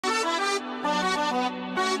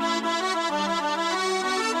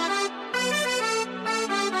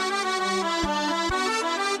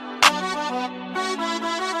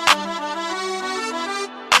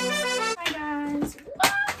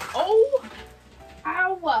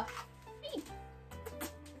Hey.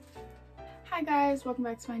 Hi guys, welcome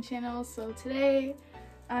back to my channel. So today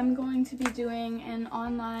I'm going to be doing an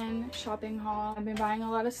online shopping haul. I've been buying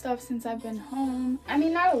a lot of stuff since I've been home. I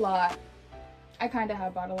mean, not a lot. I kind of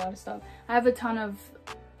have bought a lot of stuff. I have a ton of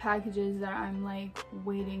packages that I'm like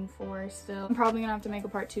waiting for still. I'm probably gonna have to make a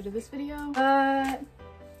part 2 to this video. But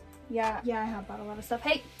yeah, I have bought a lot of stuff.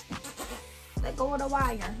 Hey, let go of the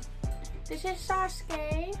wire. This is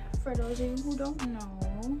Sasuke, for those of you who don't know.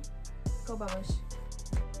 Go Bubba's.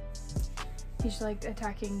 He's like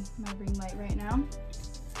attacking my ring light right now.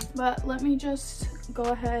 But let me just go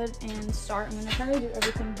ahead and start. I'm gonna try to do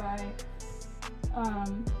everything by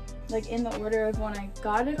like in the order of when I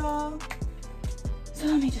got it all. So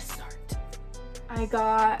let me just start. I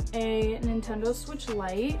got a Nintendo Switch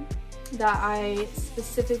Lite that I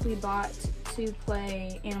specifically bought to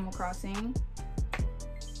play Animal Crossing.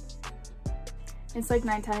 It's like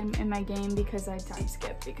nighttime in my game because I time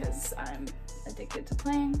skip because I'm addicted to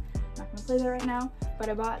playing. I'm not gonna play that right now, but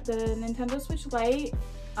I bought the Nintendo Switch Lite.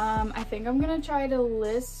 I think I'm gonna try to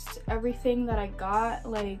list everything that I got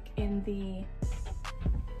like in the...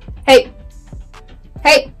 Hey!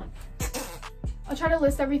 I'll try to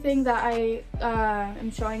list everything that I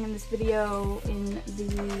am showing in this video in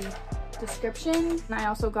the description. And I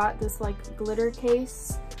also got this like glitter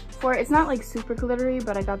case for it. It's not like super glittery,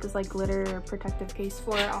 but I got this like glitter protective case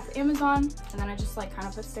for it off Amazon. And then I just like kind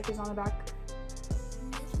of put stickers on the back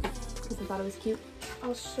because I thought it was cute.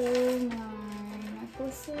 I'll show my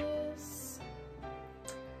necklaces.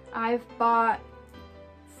 I've bought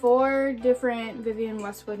 4 different Vivienne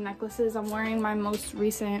Westwood necklaces. I'm wearing my most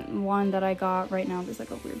recent one that I got right now. There's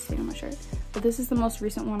like a weird stain on my shirt, but this is the most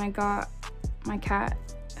recent one I got. My cat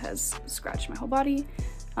has scratched my whole body.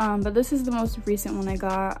 But this is the most recent one I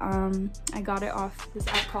got. I got it off this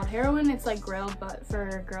app called Heroin. It's like Grailed, but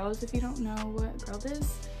for girls, if you don't know what Grailed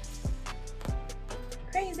is.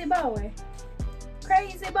 Crazy boy.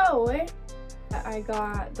 Crazy boy. I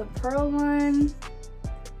got the pearl one.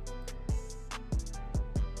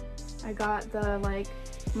 I got the like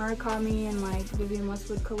Murakami and like Vivienne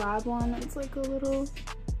Westwood collab one. It's like a little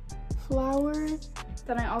flower.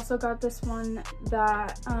 Then I also got this one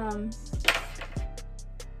that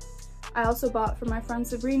I also bought for my friend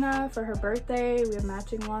Sabrina for her birthday. We have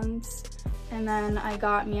matching ones. And then I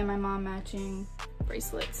got me and my mom matching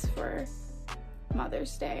bracelets for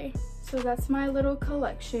Mother's Day. So that's my little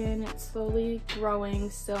collection. It's slowly growing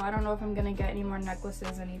still. I don't know if I'm gonna get any more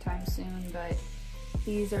necklaces anytime soon, but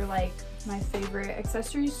these are like my favorite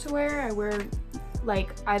accessories to wear. I wear like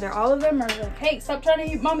either all of them or like, hey, stop trying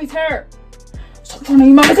to eat mommy's hair. Stop trying to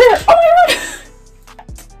eat mommy's hair. Oh my god.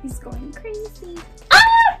 He's going crazy.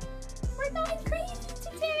 Ah! We're going crazy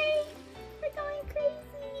today. We're going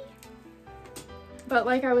crazy. But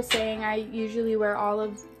like I was saying, I usually wear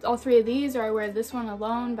all 3 of these, or I wear this one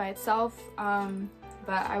alone by itself. But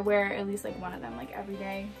I wear at least like one of them like every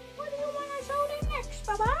day. What do you want to show them next,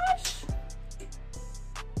 Babash?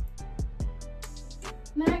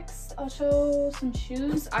 Next, I'll show some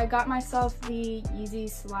shoes. I got myself the Yeezy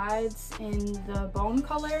slides in the bone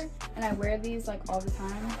color, and I wear these like all the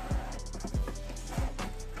time.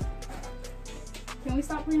 Can we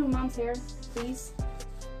stop playing with mom's hair, please?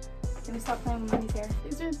 Can we stop playing with mommy's hair?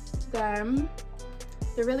 These are them.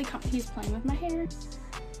 They're really comfy. He's playing with my hair.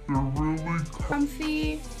 They're really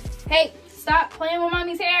comfy. Hey, stop playing with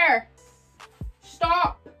mommy's hair.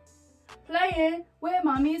 Stop playing with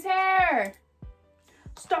mommy's hair.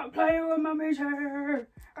 Stop playing with mommy's hair.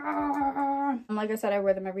 Ah. Like I said, I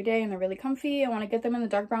wear them every day and they're really comfy. I want to get them in the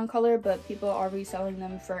dark brown color, but people are reselling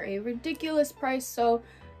them for a ridiculous price. So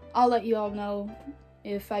I'll let you all know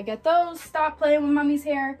if I get those. Stop playing with mommy's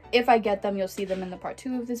hair. If I get them, you'll see them in the part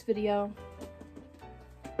 2 of this video.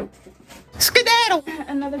 Skedaddle!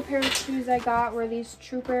 Another pair of shoes I got were these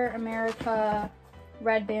Trooper America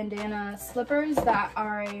red bandana slippers that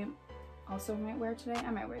I also might wear today.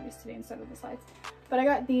 I might wear these today instead of the slides. But I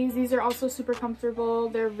got these. These are also super comfortable.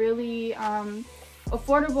 They're really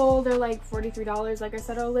affordable. They're like $43. Like I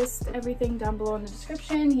said, I'll list everything down below in the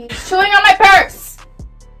description. He's chewing on my purse!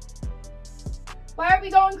 Why are we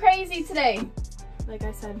going crazy today? Like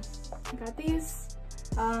I said, I got these.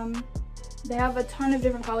 They have a ton of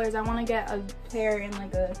different colors. I want to get a pair in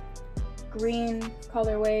like a green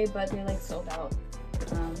colorway, but they're like sold out.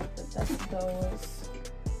 But that's those.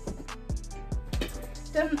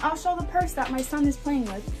 Then I'll show the purse that my son is playing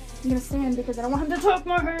with. I'm gonna stand because I don't want him to touch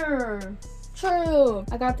my hair. True.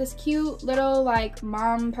 I got this cute little like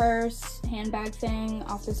mom purse handbag thing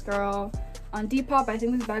off this girl on Depop. I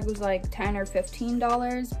think this bag was like $10 or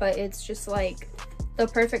 $15, but it's just like the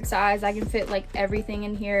perfect size. I can fit like everything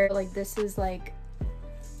in here. Like this is like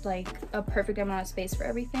like a perfect amount of space for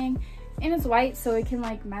everything. And it's white, so it can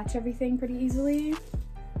like match everything pretty easily.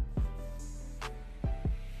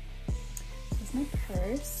 This is my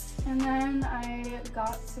purse. And then I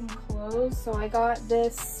got some clothes. So I got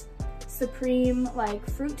this Supreme like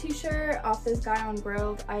fruit t-shirt off this guy on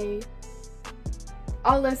Grove.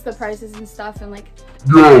 I'll list the prices and stuff and like.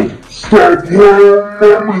 Yo, stop playing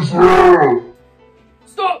mommy's hair!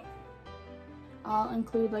 Stop! I'll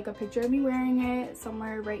include like a picture of me wearing it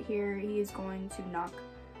somewhere right here. He is going to knock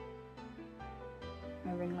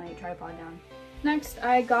my ring light tripod down. Next,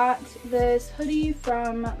 I got this hoodie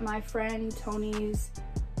from my friend Tony's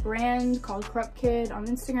brand called Corrupt Kid on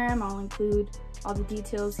Instagram. I'll include all the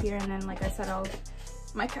details here, and then like I said,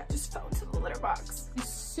 my cat just fell into the litter box. It's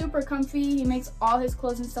super comfy. He makes all his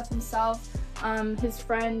clothes and stuff himself. His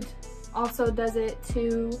friend also does it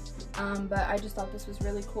too, but I just thought this was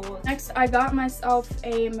really cool. Next, I got myself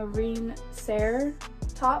a Marine Serre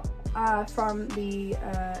top from the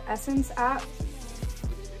Essence app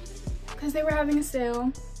because they were having a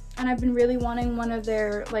sale, and I've been really wanting one of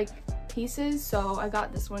their like pieces, so I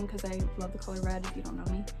got this one because I love the color red, if you don't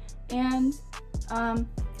know me. And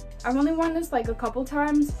I've only worn this like a couple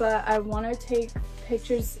times, but I want to take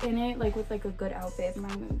pictures in it like with like a good outfit. I'm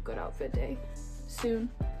having a good outfit day soon.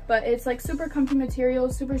 But it's like super comfy material,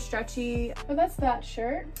 super stretchy. So that's that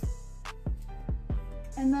shirt.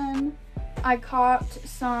 And then I copped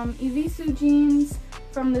some Evisu jeans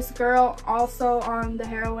from this girl also on the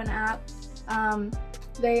Heroin app.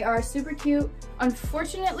 They are super cute.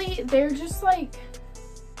 Unfortunately, they're just like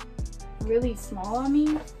really small on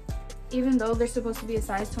me, even though they're supposed to be a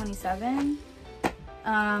size 27.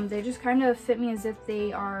 They just kind of fit me as if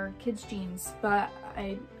they are kids jeans, but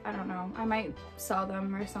I don't know. I might sell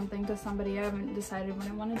them or something to somebody. I haven't decided what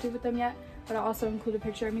I want to do with them yet, but I'll also include a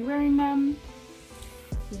picture of me wearing them.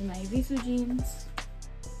 These are my Evisu jeans.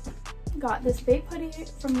 Got this Bape hoodie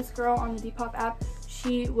from this girl on the Depop app.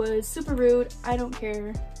 She was super rude. I don't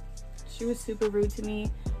care. She was super rude to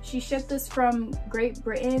me. She shipped this from Great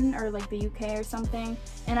Britain or like the UK or something,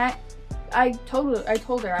 and I told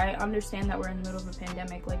her I understand that we're in the middle of a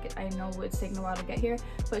pandemic, like I know it's taking a while to get here,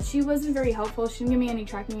 but she wasn't very helpful. She didn't give me any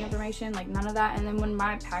tracking information, like none of that. And then when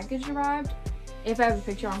my package arrived, if I have a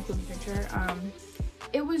picture, I'll include the picture.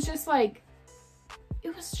 It was just like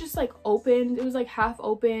opened. It was like half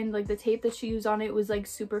open. Like the tape that she used on it was like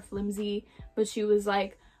super flimsy, but she was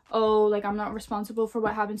like, oh, like I'm not responsible for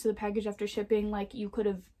what happens to the package after shipping. Like you could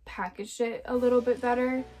have packaged it a little bit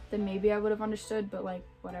better, then maybe I would have understood, but like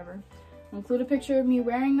whatever. I'll include a picture of me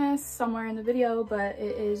wearing this somewhere in the video, but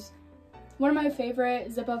it is one of my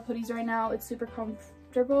favorite zip-up hoodies right now. It's super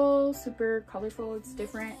comfortable, super colorful, it's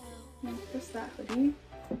different. And just that hoodie.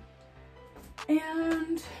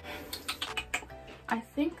 And I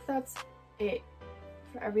think that's it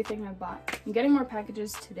for everything I bought. I'm getting more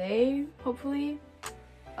packages today, hopefully.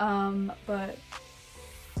 But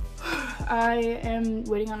I am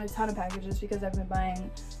waiting on a ton of packages because I've been buying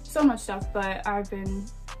so much stuff, but I've been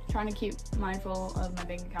trying to keep mindful of my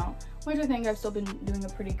bank account, which I think I've still been doing a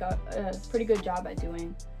pretty good job at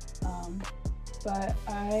doing. But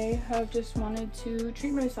I have just wanted to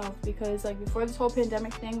treat myself because like before this whole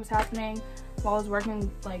pandemic thing was happening, while I was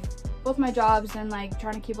working like both my jobs and like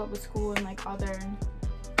trying to keep up with school and like other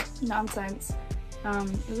nonsense,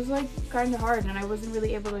 it was like kind of hard and I wasn't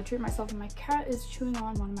really able to treat myself, and my cat is chewing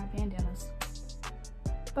on one of my bandanas.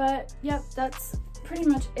 But yep, that's pretty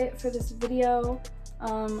much it for this video.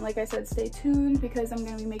 Like I said, stay tuned because I'm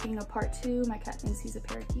gonna be making a part 2. My cat thinks he's a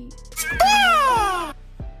parakeet.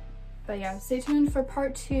 But yeah, stay tuned for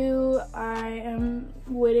part 2. I am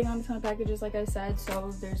waiting on a ton of packages, like I said,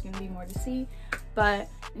 so there's gonna be more to see. But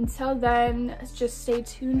until then, just stay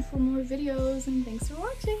tuned for more videos, and thanks for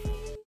watching.